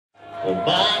Well,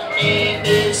 my name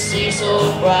is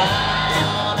Cecil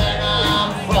Brown, and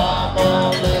I'm from a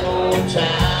little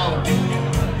town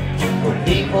where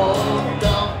people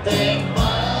don't think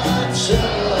much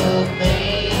of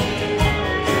me.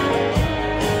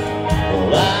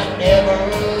 Well, I never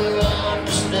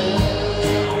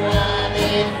understood why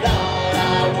they thought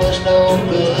I was no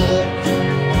good,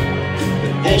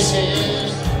 but this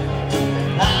is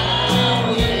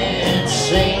how it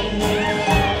seems.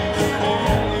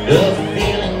 The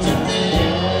feelings of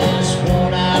this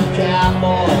worn-out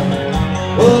cowboy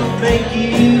will make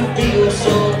you feel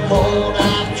so cold.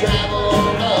 I've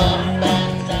traveled up and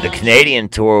down. The Canadian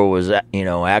tour was, you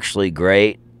know, actually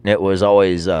great. It was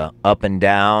always up and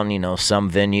down. You know,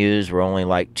 some venues were only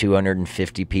like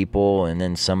 250 people, and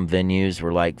then some venues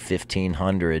were like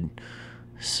 1,500.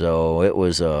 So it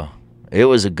was a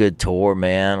good tour,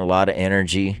 man. A lot of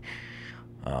energy.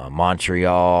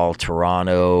 Montreal,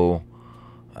 Toronto.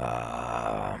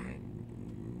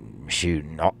 Shoot,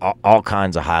 all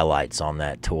kinds of highlights on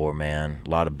that tour, man. A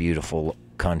lot of beautiful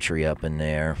country up in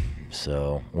there,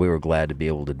 so we were glad to be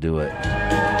able to do it.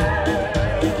 Yeah,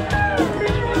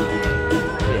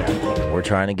 we're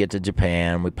trying to get to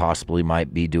Japan. We possibly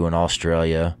might be doing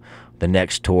Australia. The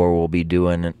next tour we'll be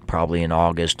doing probably in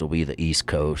August will be the East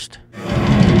Coast.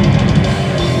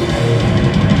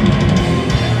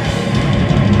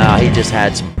 He just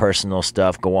had some personal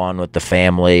stuff go on with the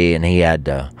family, and he had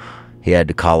to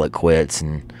call it quits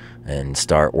and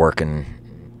start working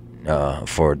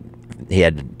he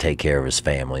had to take care of his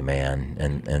family, man,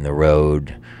 and the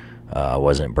road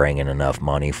wasn't bringing enough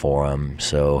money for him,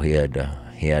 so he had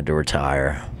to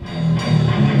retire.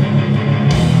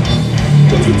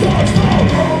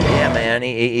 Yeah, man,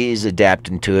 he's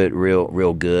adapting to it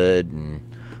real good, and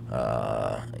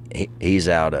he's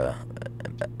out of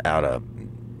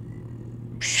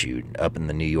shoot up in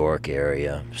the New York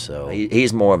area, so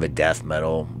he's more of a death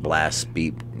metal blast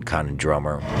beat kind of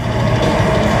drummer. Yeah,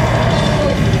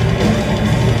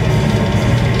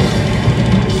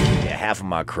 half of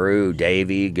my crew,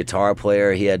 Davey, guitar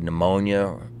player, he had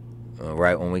pneumonia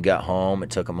right when we got home. It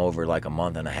took him over like a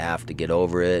month and a half to get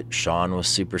over it. Sean was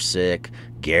super sick.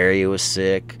 Gary was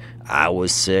sick. I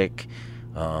was sick.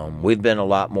 We've been a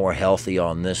lot more healthy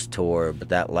on this tour, but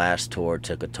that last tour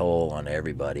took a toll on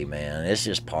everybody, man. It's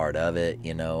just part of it,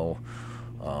 you know.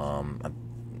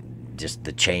 Just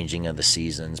the changing of the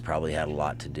seasons probably had a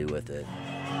lot to do with it.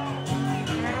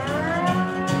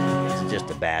 It's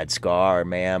just a bad scar,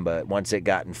 man, but once it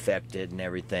got infected and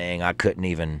everything, I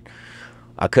couldn't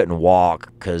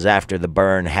walk, because after the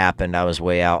burn happened, I was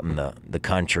way out in the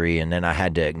country, and then I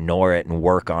had to ignore it and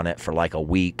work on it for like a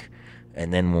week.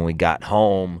 And then when we got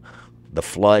home, the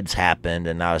floods happened,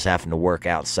 and I was having to work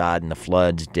outside in the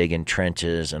floods, digging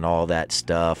trenches and all that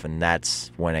stuff, and that's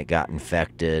when it got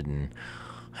infected, and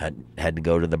had to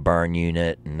go to the burn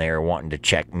unit, and they were wanting to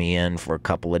check me in for a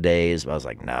couple of days. But I was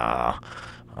like, nah,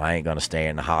 I ain't gonna stay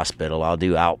in the hospital. I'll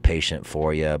do outpatient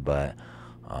for you. But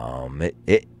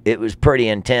it was pretty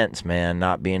intense, man,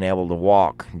 not being able to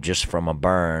walk just from a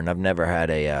burn. I've never had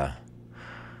a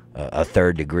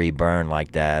third-degree burn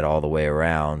like that all the way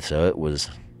around, so it was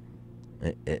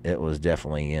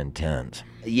definitely intense.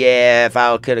 Yeah, if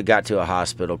I could have got to a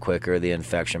hospital quicker, the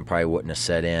infection probably wouldn't have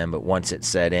set in, but once it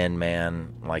set in,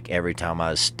 man, like every time I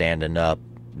was standing up,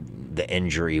 the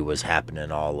injury was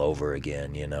happening all over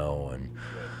again, you know, and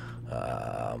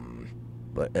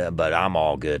but I'm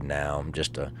all good now. I'm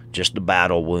just a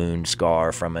battle wound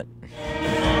scar from it.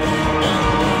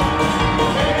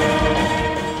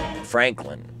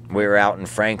 Franklin. We were out in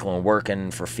Franklin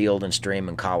working for Field and Stream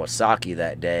in Kawasaki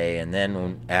that day, and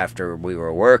then after we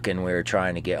were working, we were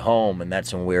trying to get home, and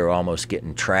that's when we were almost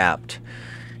getting trapped.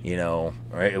 You know,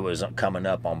 it was coming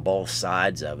up on both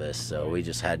sides of us, so we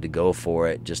just had to go for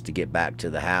it just to get back to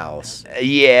the house.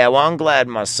 Yeah, well, I'm glad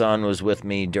my son was with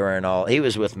me he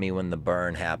was with me when the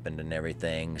burn happened and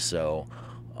everything, so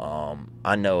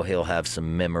I know he'll have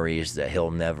some memories that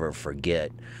he'll never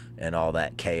forget. And all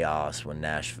that chaos when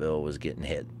Nashville was getting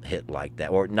hit like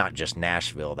that, or not just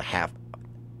Nashville, the half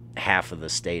of the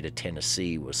state of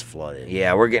Tennessee was flooded.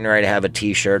 Yeah, we're getting ready to have a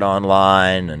T-shirt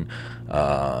online and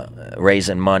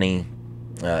raising money.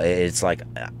 It's like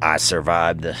I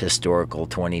survived the historical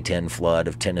 2010 flood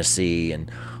of Tennessee, and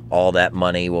all that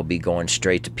money will be going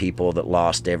straight to people that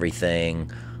lost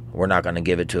everything. We're not going to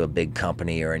give it to a big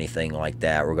company or anything like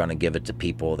that. We're going to give it to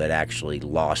people that actually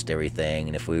lost everything.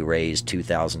 And if we raise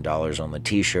 $2,000 on the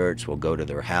T-shirts, we'll go to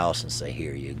their house and say,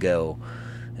 here you go,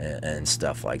 and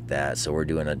stuff like that. So we're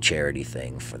doing a charity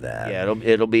thing for that. Yeah,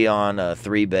 it'll be on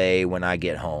 3 Bay when I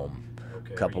get home.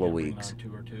 Okay, a couple of weeks. On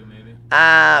 2 or 2 maybe?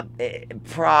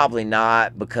 Probably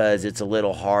not, because it's a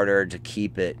little harder to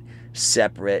keep it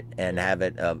separate and have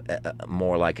it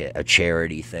more like a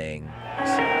charity thing.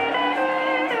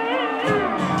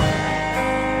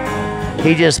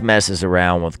 He just messes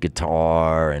around with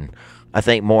guitar, and I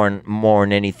think more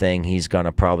than anything, he's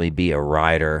gonna probably be a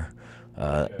writer.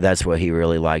 That's what he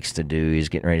really likes to do. He's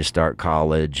getting ready to start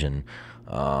college and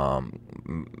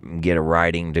get a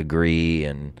writing degree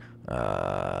and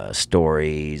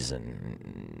stories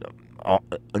and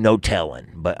no telling.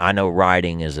 But I know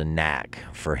writing is a knack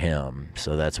for him,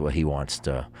 so that's what he wants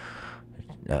to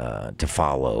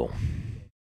follow.